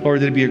Palooza, Lord,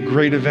 that it be a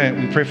great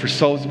event. We pray for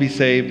souls to be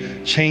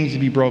saved, chains to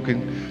be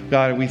broken.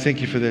 God, we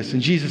thank you for this.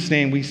 In Jesus'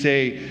 name we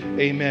say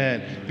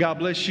amen. God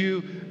bless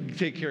you.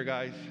 Take care,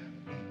 guys.